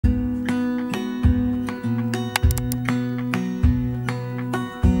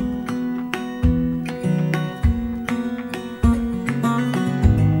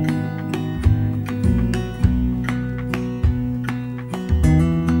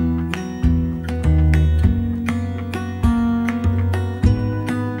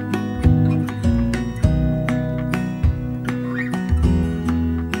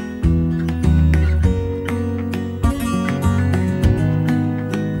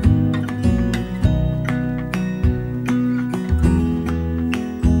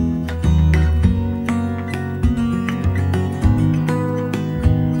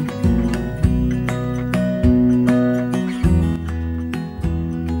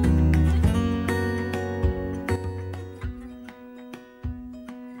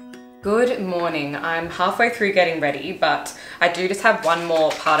Good morning. I'm halfway through getting ready, but I do just have one more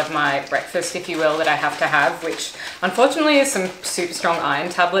part of my breakfast, if you will, that I have to have, which unfortunately is some super strong iron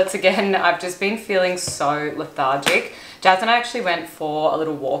tablets again. I've just been feeling so lethargic. Jazz and I actually went for a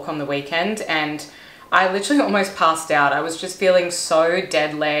little walk on the weekend and I literally almost passed out. I was just feeling so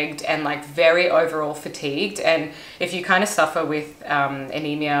dead-legged and like very overall fatigued. And if you kind of suffer with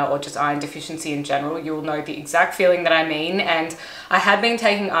anemia or just iron deficiency in general, you'll know the exact feeling that I mean. And I had been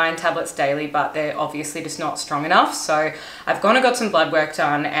taking iron tablets daily, but they're obviously just not strong enough. So I've gone and got some blood work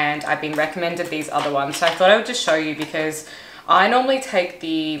done and I've been recommended these other ones. So I thought I would just show you because I normally take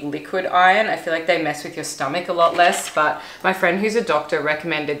the liquid iron. I feel like they mess with your stomach a lot less, but my friend who's a doctor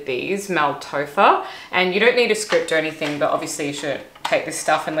recommended these, Maltopha, and you don't need a script or anything, but obviously you should take this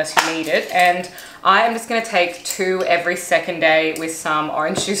stuff unless you need it. And I am just going to take 2 every second day with some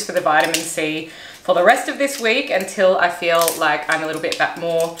orange juice for the vitamin C for the rest of this week until I feel like I'm a little bit back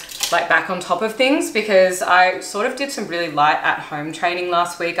on top of things, because I sort of did some really light at home training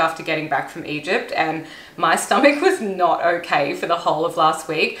last week after getting back from Egypt and my stomach was not okay for the whole of last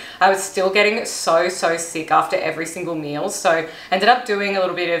week. I was still getting so sick after every single meal, so I ended up doing a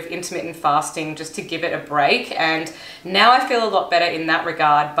little bit of intermittent fasting just to give it a break, and now I feel a lot better in that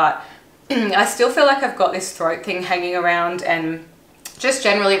regard. But I still feel like I've got this throat thing hanging around and just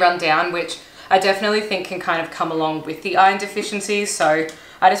generally run down, which I definitely think can kind of come along with the iron deficiency. So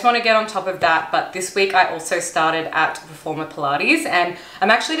I just want to get on top of that. But this week I also started at Performer Pilates, and I'm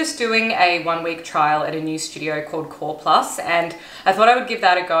actually just doing a 1-week trial at a new studio called Core Plus, and I thought I would give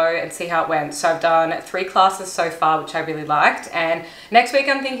that a go and see how it went. So I've done 3 classes so far, which I really liked, and next week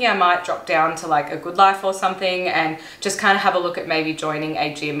I'm thinking I might drop down to like a Good Life or something and just kind of have a look at maybe joining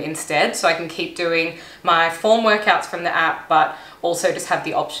a gym instead, so I can keep doing my form workouts from the app, but also just have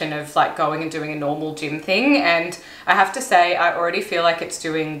the option of like going and doing a normal gym thing. And I have to say, I already feel like it's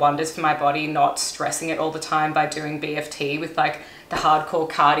doing wonders for my body, not stressing it all the time by doing BFT with like the hardcore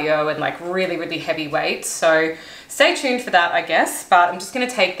cardio and like really heavy weights. So stay tuned for that, I guess, but I'm just gonna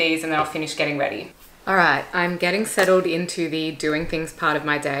take these and then I'll finish getting ready. All right, I'm getting settled into the doing things part of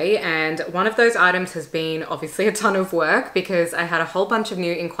my day, and one of those items has been obviously a ton of work because I had a whole bunch of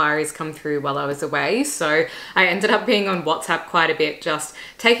new inquiries come through while I was away. So I ended up being on WhatsApp quite a bit, just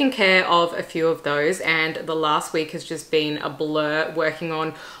taking care of a few of those, and the last week has just been a blur working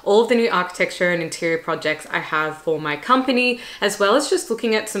on all of the new architecture and interior projects I have for my company, as well as just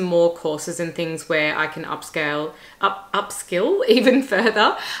looking at some more courses and things where I can upskill even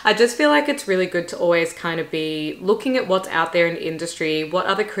further. I just feel like it's really good to always kind of be looking at what's out there in the industry, what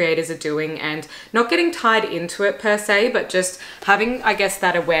other creators are doing, and not getting tied into it per se, but just having, I guess,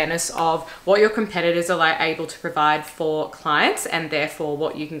 that awareness of what your competitors are like able to provide for clients, and therefore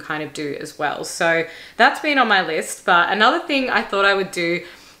what you can kind of do as well. So that's been on my list. But another thing I thought I would do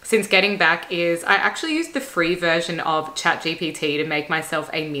since getting back is I actually used the free version of ChatGPT to make myself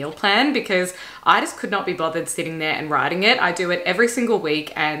a meal plan, because I just could not be bothered sitting there and writing it. I do it every single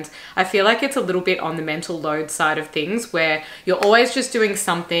week, and I feel like it's a little bit on the mental load side of things where you're always just doing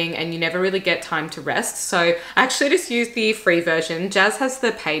something and you never really get time to rest. So I actually just used the free version. Jazz has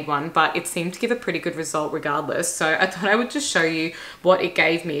the paid one, but it seemed to give a pretty good result regardless. So I thought I would just show you what it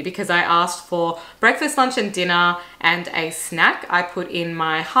gave me, because I asked for breakfast, lunch and dinner and a snack. I put in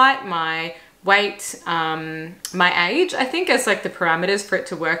my height, my weight, my age, I think, as like the parameters for it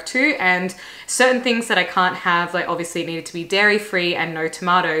to work to, and certain things that I can't have, like obviously it needed to be dairy free and no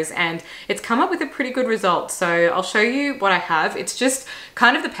tomatoes, and it's come up with a pretty good result. So I'll show you what I have. It's just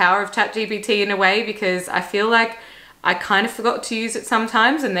kind of the power of ChatGPT in a way, because I feel like I kind of forgot to use it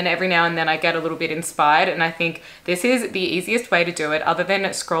sometimes, and then every now and then I get a little bit inspired, and I think this is the easiest way to do it, other than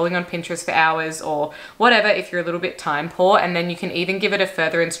scrolling on Pinterest for hours or whatever if you're a little bit time poor. And then you can even give it a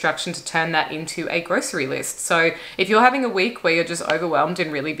further instruction to turn that into a grocery list. So if you're having a week where you're just overwhelmed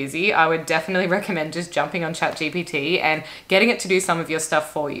and really busy, I would definitely recommend just jumping on ChatGPT and getting it to do some of your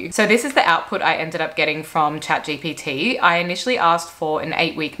stuff for you. So this is the output I ended up getting from ChatGPT. I initially asked for an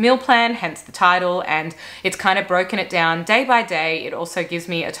 8-week meal plan, hence the title, and it's kind of broken it down day by day. It also gives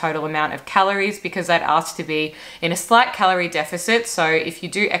me a total amount of calories because I'd asked to be in a slight calorie deficit. So if you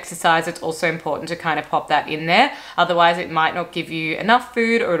do exercise, it's also important to kind of pop that in there. Otherwise it might not give you enough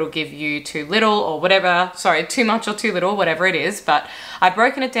food, or it'll give you too little or whatever. Sorry, too much or too little, whatever it is. But I've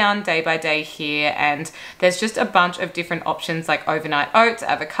broken it down day by day here, and there's just a bunch of different options like overnight oats,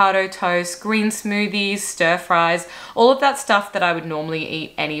 avocado toast, green smoothies, stir fries, all of that stuff that I would normally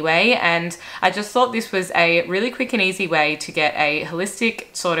eat anyway. And I just thought this was a really quick and easy way to get a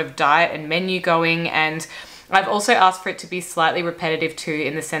holistic sort of diet and menu going. And I've also asked for it to be slightly repetitive too,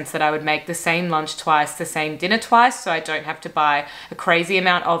 in the sense that I would make the same lunch twice, the same dinner twice, so I don't have to buy a crazy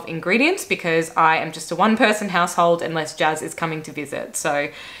amount of ingredients because I am just a one-person household unless Jazz is coming to visit. So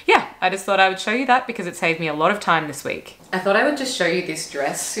yeah, I just thought I would show you that because it saved me a lot of time this week. I thought I would just show you this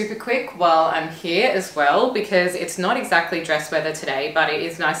dress super quick while I'm here as well, because it's not exactly dress weather today, but it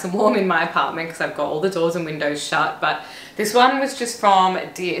is nice and warm in my apartment because I've got all the doors and windows shut. But this one was just from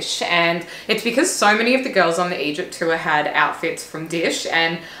Dish, and it's because so many of the girls on the Egypt tour had outfits from Dish,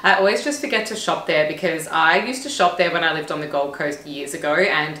 and I always just forget to shop there because I used to shop there when I lived on the Gold Coast years ago,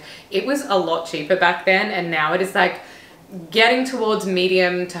 and it was a lot cheaper back then, and now it is like getting towards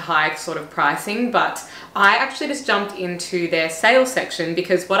medium to high sort of pricing. But I actually just jumped into their sale section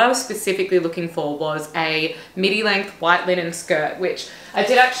because what I was specifically looking for was a midi length white linen skirt, which I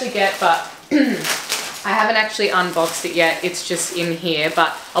did actually get, but I haven't actually unboxed it yet. It's just in here,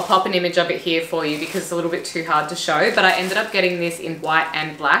 but I'll pop an image of it here for you because it's a little bit too hard to show. But I ended up getting this in white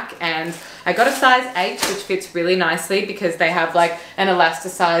and black, and I got a size 8, which fits really nicely because they have like an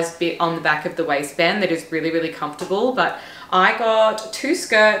elasticized bit on the back of the waistband that is really, really comfortable. But I got 2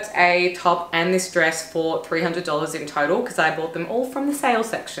 skirts, a top, and this dress for $300 in total because I bought them all from the sale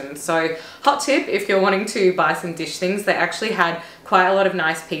section. So hot tip, if you're wanting to buy some Dish things, they actually had quite a lot of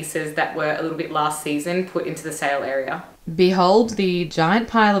nice pieces that were a little bit last season put into the sale area. Behold the giant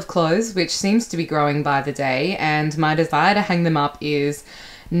pile of clothes, which seems to be growing by the day, and my desire to hang them up is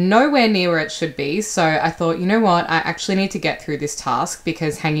nowhere near where it should be. So I thought, you know what, I actually need to get through this task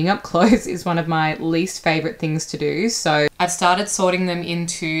because hanging up clothes is one of my least favorite things to do. So I've started sorting them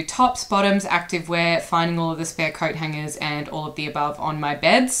into tops, bottoms, activewear, finding all of the spare coat hangers and all of the above on my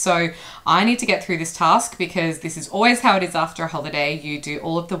bed. So I need to get through this task because this is always how it is after a holiday. You do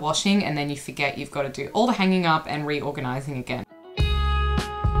all of the washing and then you forget you've got to do all the hanging up and reorganizing again.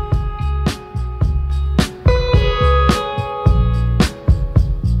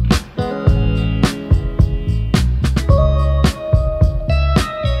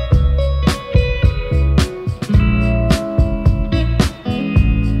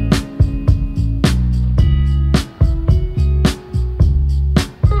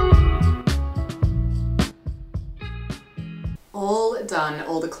 Done.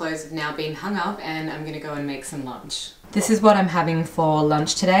 All the clothes have now been hung up and I'm gonna go and make some lunch. This is what I'm having for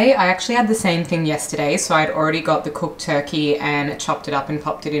lunch today. I actually had the same thing yesterday, so I'd already got the cooked turkey and chopped it up and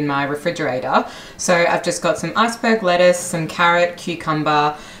popped it in my refrigerator. So I've just got some iceberg lettuce, some carrot,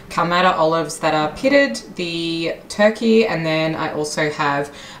 cucumber, Kalamata olives that are pitted, the turkey, and then I also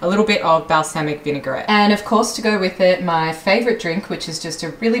have a little bit of balsamic vinaigrette. And of course, to go with it, my favorite drink, which is just a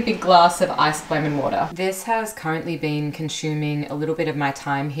really big glass of iced lemon water. This has currently been consuming a little bit of my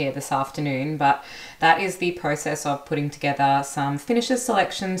time here this afternoon, but that is the process of putting together some finishes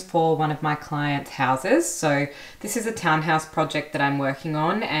selections for one of my clients' houses. So this is a townhouse project that I'm working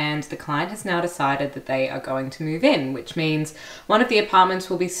on, and the client has now decided that they are going to move in, which means one of the apartments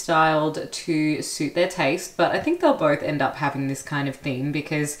will be styled to suit their taste, but I think they'll both end up having this kind of theme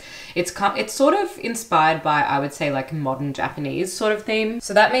because it's sort of inspired by, I would say, like modern Japanese sort of theme.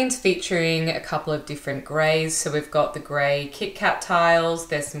 So that means featuring a couple of different greys. So we've got the grey Kit Kat tiles,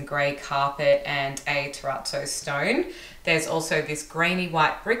 there's some grey carpet and a terrazzo stone. There's also this grainy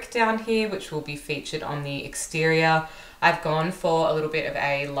white brick down here, which will be featured on the exterior. I've gone for a little bit of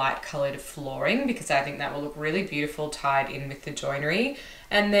a light coloured flooring because I think that will look really beautiful tied in with the joinery.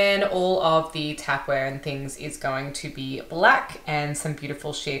 And then all of the tapware and things is going to be black and some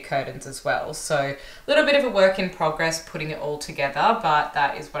beautiful sheer curtains as well. So a little bit of a work in progress putting it all together, but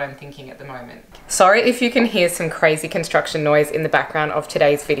that is what I'm thinking at the moment. Sorry if you can hear some crazy construction noise in the background of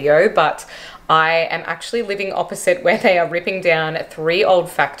today's video, but I am actually living opposite where they are ripping down 3 old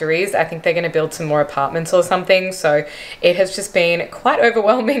factories. I think they're going to build some more apartments or something. So it has just been quite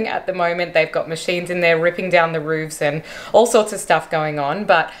overwhelming at the moment. They've got machines in there ripping down the roofs and all sorts of stuff going on.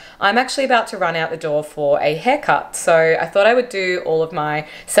 But I'm actually about to run out the door for a haircut. So I thought I would do all of my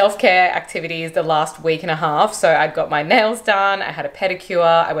self-care activities the last week and a half. So I got my nails done, I had a pedicure,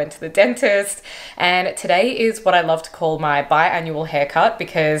 I went to the dentist, and today is what I love to call my biannual haircut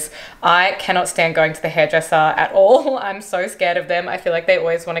because I cannot stand going to the hairdresser at all. I'm so scared of them. I feel like they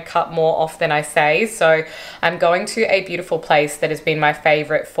always want to cut more off than I say. So I'm going to a beautiful place that has been my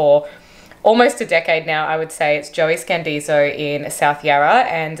favorite for almost a decade now, I would say. It's Joey Scandizo in South Yarra,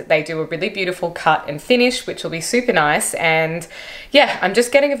 and they do a really beautiful cut and finish, which will be super nice. And yeah, I'm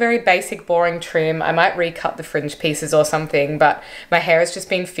just getting a very basic, boring trim. I might recut the fringe pieces or something, but my hair has just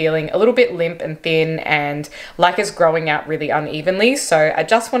been feeling a little bit limp and thin and like it's growing out really unevenly. So I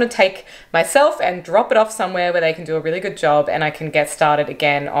just want to take myself and drop it off somewhere where they can do a really good job and I can get started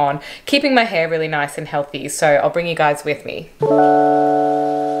again on keeping my hair really nice and healthy. So I'll bring you guys with me.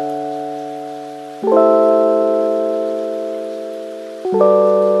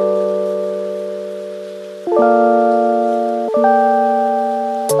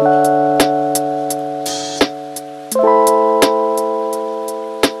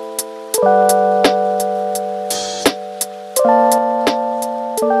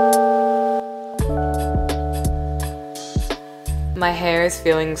 My hair is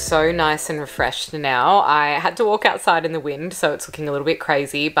feeling so nice and refreshed now. I had to walk outside in the wind, so it's looking a little bit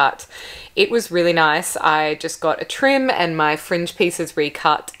crazy, but it was really nice. I just got a trim and my fringe pieces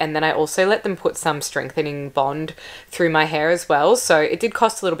recut, and then I also let them put some strengthening bond through my hair as well. So it did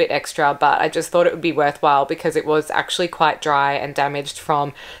cost a little bit extra, but I just thought it would be worthwhile because it was actually quite dry and damaged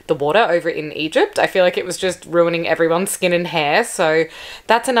from the water over in Egypt. I feel like it was just ruining everyone's skin and hair. So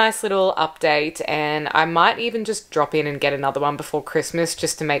that's a nice little update, and I might even just drop in and get another one before Christmas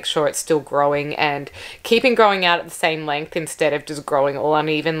just to make sure it's still growing and keeping growing out at the same length instead of just growing all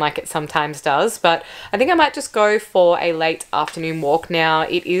uneven like it sometimes does. But I think I might just go for a late afternoon walk now.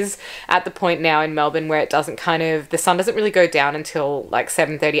 It is at the point now in Melbourne where it doesn't the sun doesn't really go down until like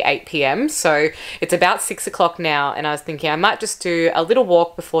 7:30, 8 p.m. So it's about 6 o'clock now, and I was thinking I might just do a little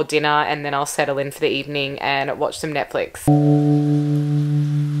walk before dinner and then I'll settle in for the evening and watch some Netflix.